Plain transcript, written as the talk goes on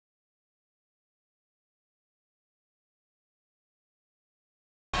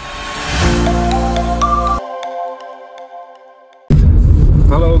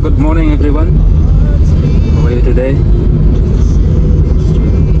good morning everyone. How are you today?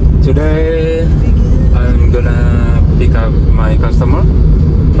 Today I'm gonna pick up my customer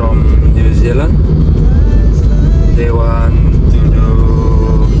from New Zealand. They want to do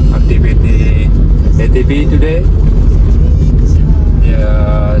activity ATV today.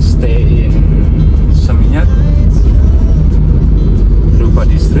 Stay in Seminyak, Rupa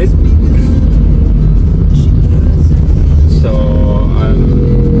district. So I'm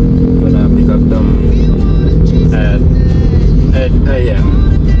gonna pick up them at 8 AM.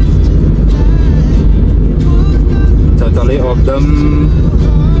 Totally of them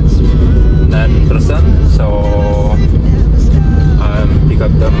 9%. So I'm pick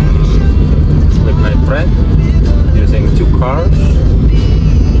up them with my friend using 2 cars.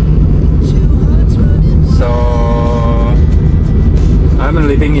 So I'm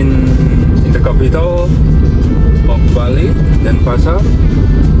living in the capital of Bali, Denpasar.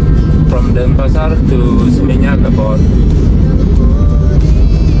 From Denpasar to Seminyak about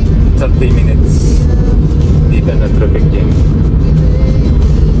 30 minutes, even a traffic jam.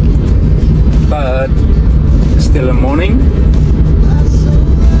 But still a morning,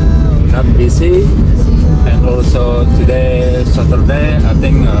 not busy, and also today Saturday, I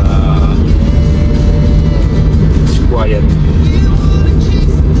think it's quiet.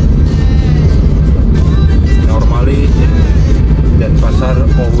 Normally in Denpasar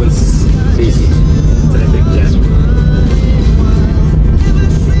always busy, traffic jam.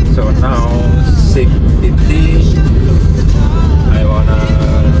 So now 6:50, I wanna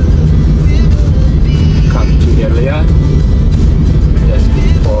come to area just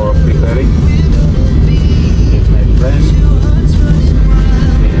for preparing with my friend.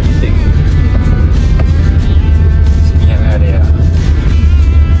 Meeting Seminyak area.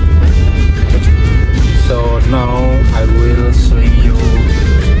 So now I will swing you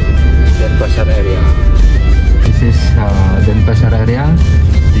Denpasar area. This is Denpasar area.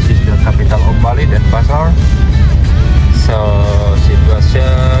 This is the capital of Bali, Denpasar. So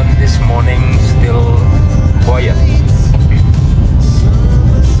situation this morning still quiet.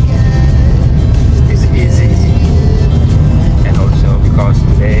 Still easy. And also because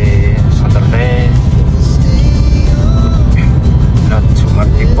today Saturday, not too much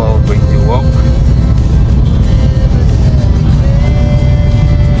people going to work.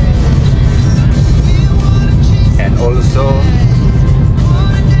 And also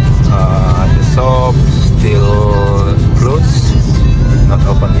the shop still closed, not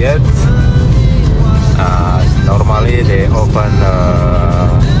open yet. Normally they open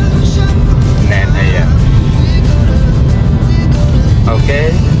 9 AM.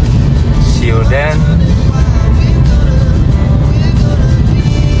 Okay, see you then.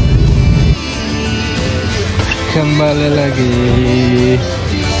 Kembali lagi.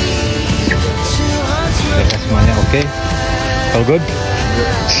 Semuanya oke? All good?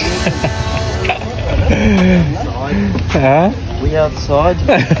 Huh? We outside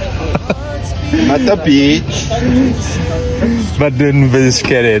at the beach, but don't be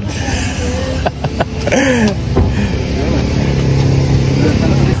scared.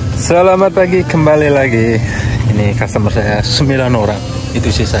 Selamat pagi, kembali lagi. Ini customer saya 9 orang.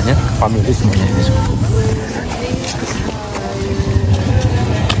 Itu sisanya family semuanya ini semua.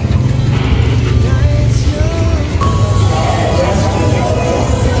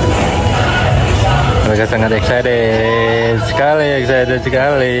 Mereka sangat excited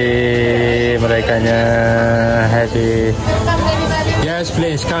sekali, merekanya happy. Yes,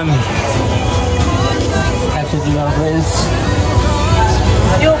 please come. Happy to your place.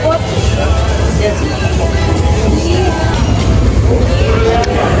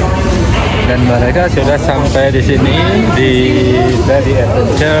 Dan mereka sudah sampai di sini di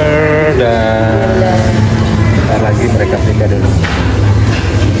ADVENTUR, dan bentar lagi mereka pindah dulu.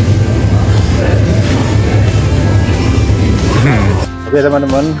 Oke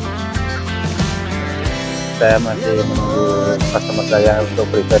teman-teman, saya masih menunggu customer saya untuk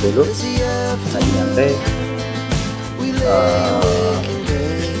prepare dulu. Nanti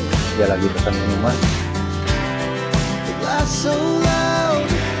dia lagi pesan minuman.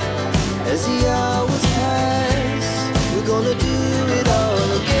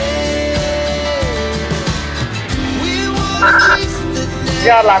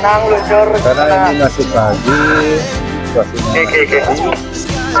 ya lanang lucur. Karena ini nasi pagi, situasinya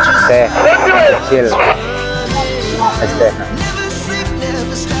teh kecil, es teh.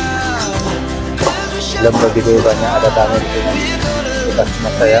 Belum begitu banyak ada tamu di sini.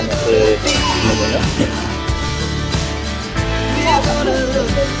 Customer saya masih menunggu.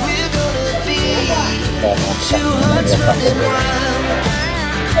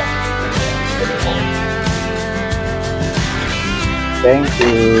 Thank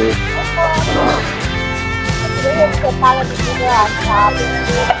you.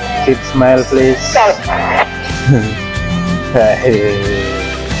 Keep smile, please.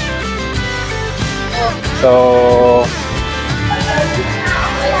 So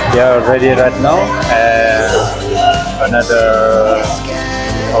we are ready right now, and another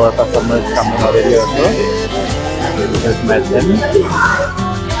our customer is coming already also. Just met him.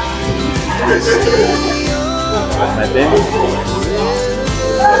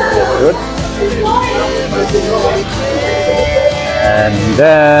 Good. And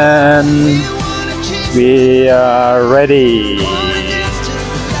then we are ready.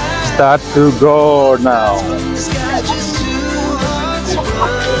 Start to go now.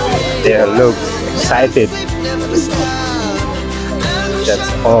 They look excited. That's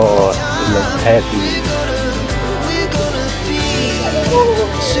all. They look happy.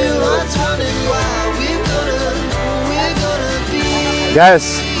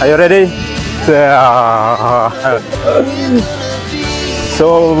 Guys, are you ready? So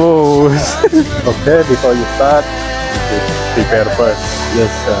okay, before you start, prepare first.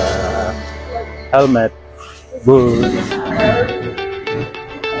 Yes, helmet, boots.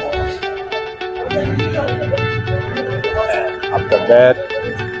 After that,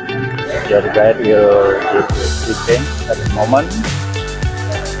 your guide will give you briefing at the moment.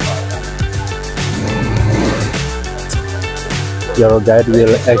 Your guide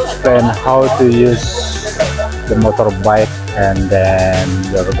will explain how to use the motorbike, and then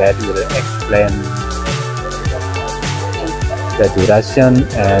your guide will explain the duration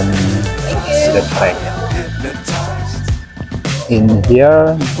and the track. In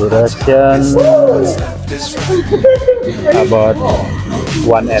here, duration about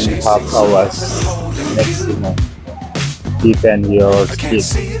 1.5 hours maximum, depend your speed.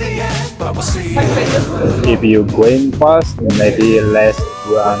 If you going fast, maybe less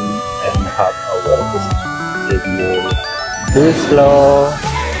 1.5 hours. If you too slow,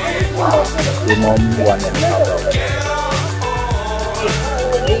 minimum 1.5 hours.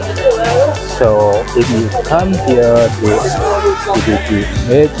 So if you come here to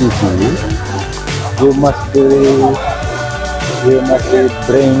ADV, you must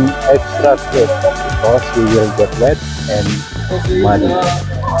bring extra clothes because you will get wet and muddy.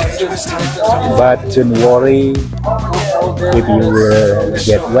 But don't worry, if you will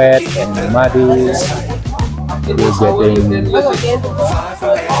get wet and muddy, you're getting 6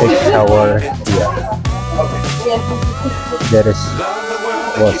 hours here. There is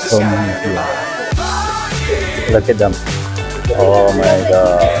washroom here. Look at them. Oh my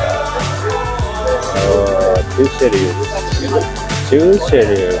god. Oh, too serious. Too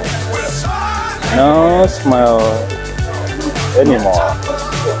serious. No smile anymore.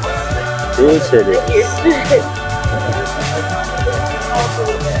 Too serious.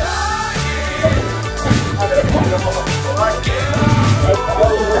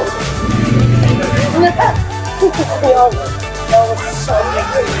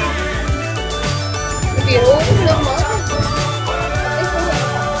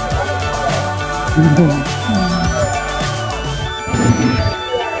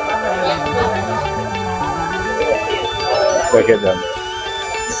 Look at them.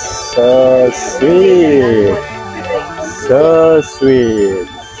 So sweet. So sweet.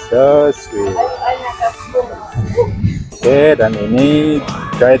 So sweet. Oke, dan ini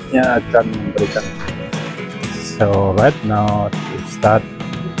guide-nya akan memberikan. So right now to start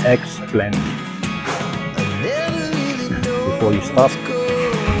explain. Before you stop,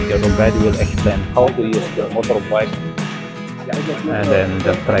 your guide will explain how to use the motorbike, and then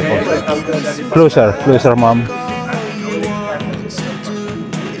the track also. Closer, mom.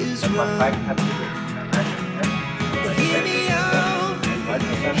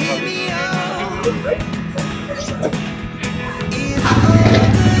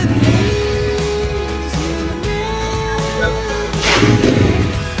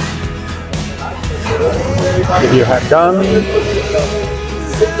 If you have done,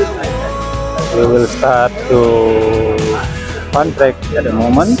 we will start to fun track at the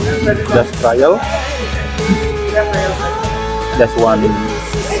moment, just trial, just one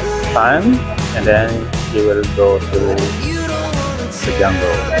time, and then you will go to the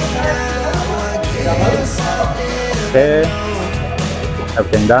jungle. Okay,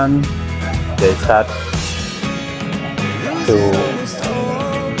 everything done. They start to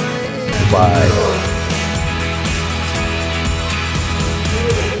buy.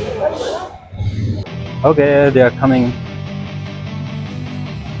 Okay, they are coming.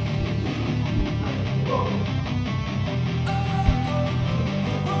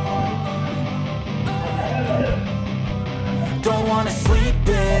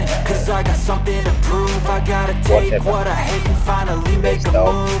 sleeping, cause I got something to prove. I gotta take what I hate and finally make a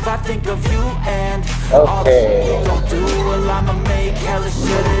move. I think of you and all the shit you don't do. Well, I'ma make hella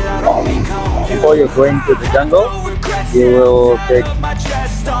sure that I don't become you. Before you're going to the jungle, you will take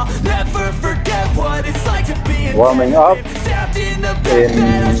warming up in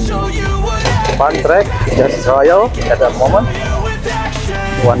fun track, just royal at that moment.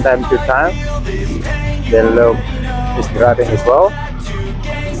 One time, two times. Then look is driving as well.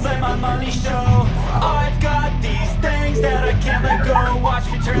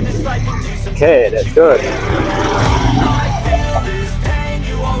 Okay, that's good.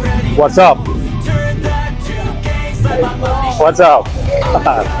 What's up? What's up?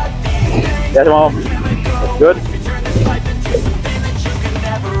 Yes, mom. That's good.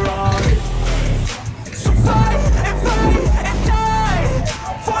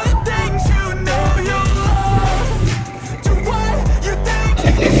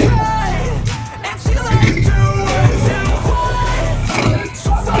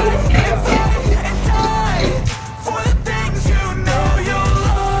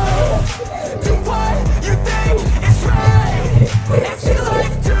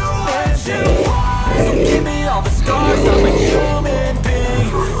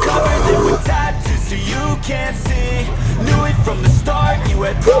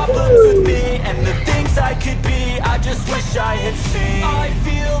 Problems with me and the things I could be, I just wish I had seen. I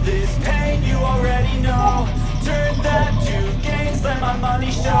feel this pain, you already know. Turn that to gains, let my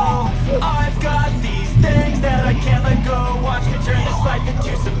money show. I've got these things that I can't let go. Watch me turn this life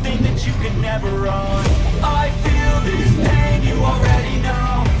into something that you can never own. I feel this pain, you already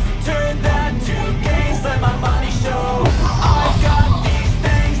know. Turn that to gains, let my money show. I've got these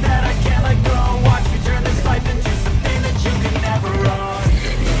things that I can't let go. Watch me turn this life into something that you can never own.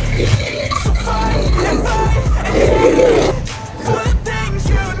 So fight and fight and for the things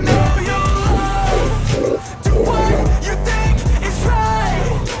you know you love. Do what you think is right.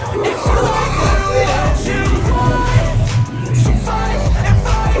 It's your life, do what you want. So fight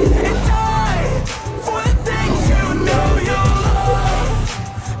and die for the things you know you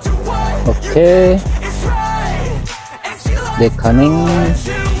love. Do what you think is right. It's your life, They're coming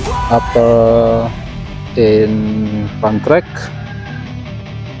up in fun track.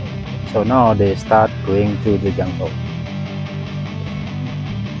 So now they start going to the jungle.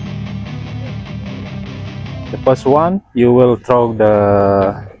 The first one, you will throw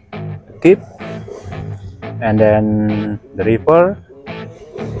the tip, and then the river,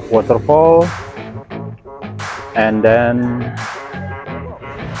 waterfall, and then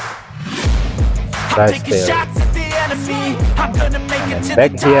rice tail. And then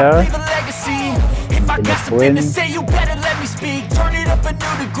back here in the twin. Turn it up a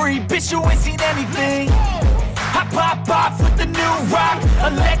new degree, bitch, you ain't seen anything. I pop off with the new rock,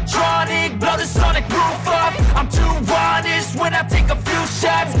 electronic, blow the sonic roof up. I'm too honest when I take a few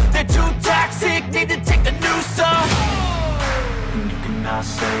shots. They're too toxic, need to take the noose off. And you cannot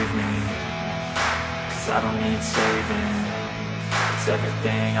save me, cause I don't need saving. It's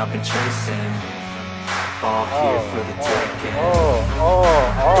everything I've been chasing, all here for the taking.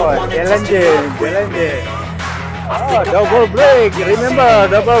 Challenging. Oh, double break, remember,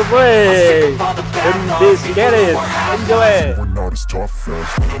 double break. Don't be scared, enjoy.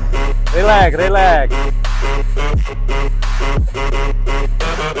 Relax, relax.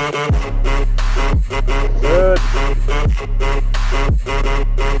 Good.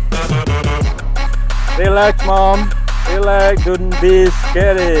 Relax, mom. Relax, don't be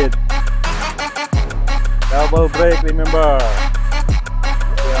scared. Double break, remember.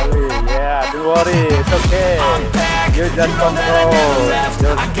 Yeah, don't worry, it's okay. You just control your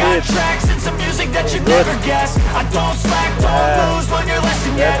speed. Good. I don't slack, don't lose when you're less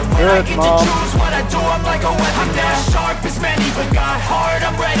yet. When I get to choose what I do, I'm like a weapon. Not sharp as many, but got heart.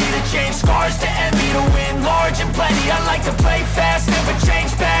 I'm ready to change scars to envy, to win large and plenty. I like to play fast, never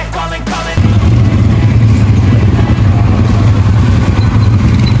change back. Calling.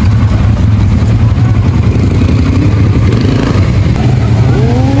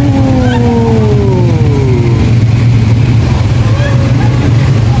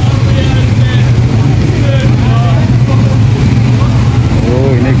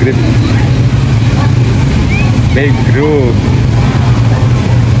 Big group.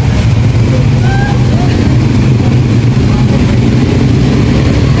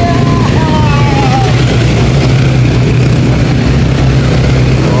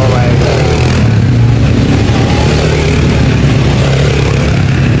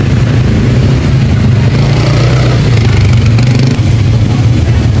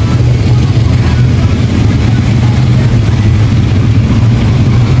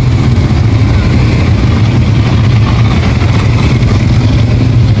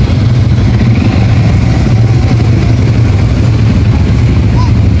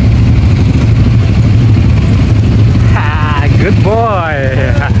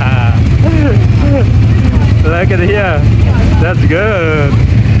 Look at here. That's good.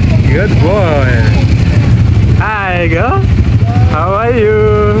 Good boy. Hi, girl. How are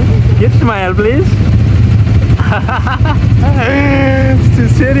you? Give smile, please. Too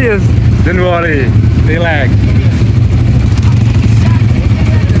serious. Don't worry. Relax.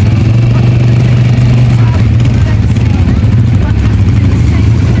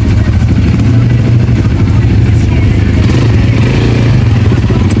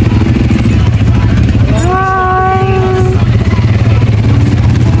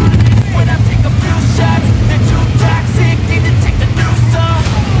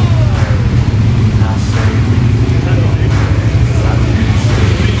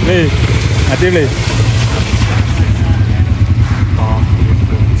 Nih, hati nih.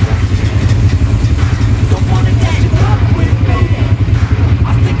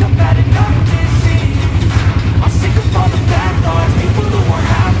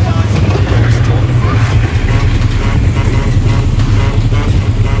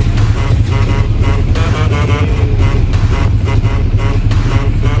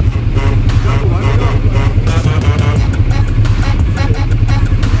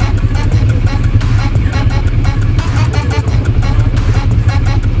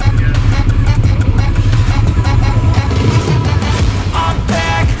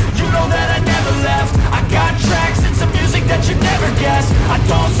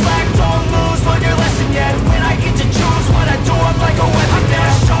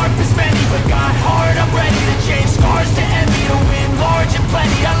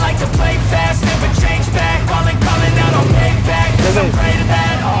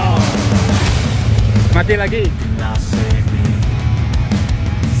 Mati lagi.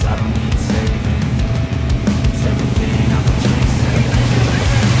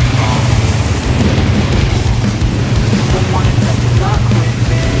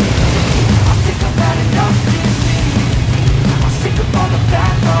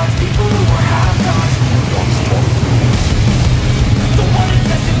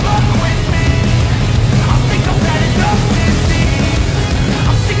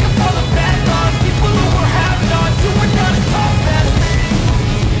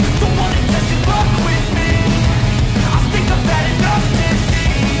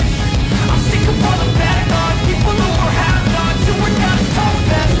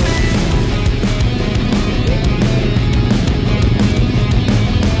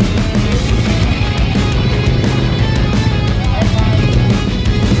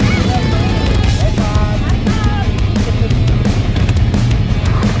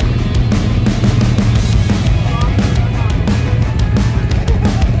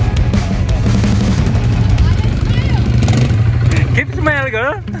 Keep smile,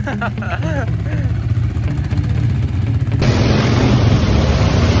 girl.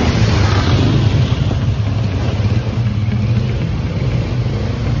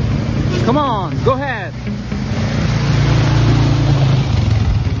 Come on, go ahead.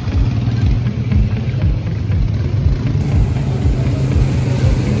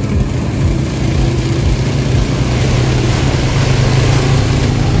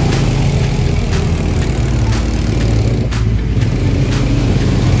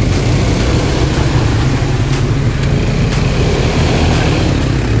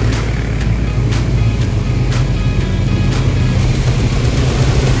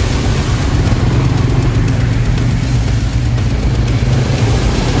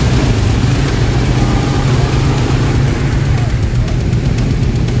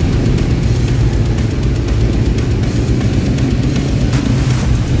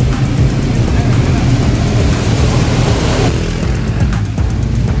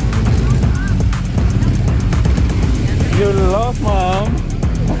 You lost, Mom.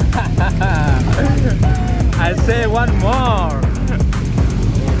 I say one more.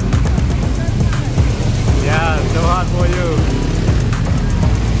 Yeah, so hard for you.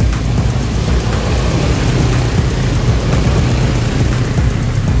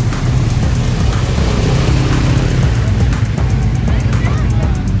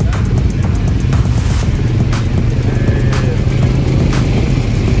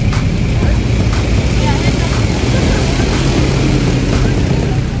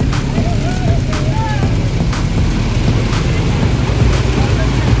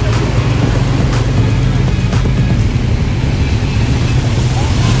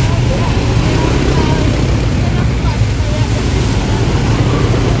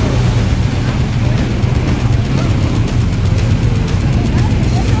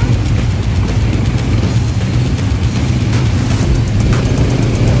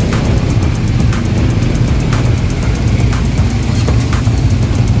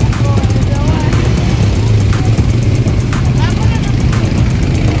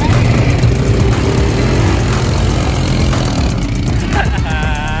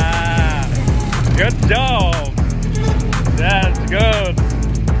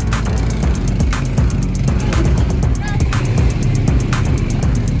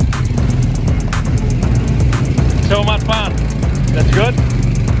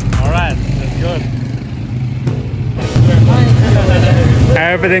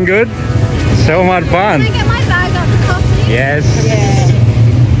 Everything good? So much fun. Can I get my bag up the coffee? Yes. Yeah.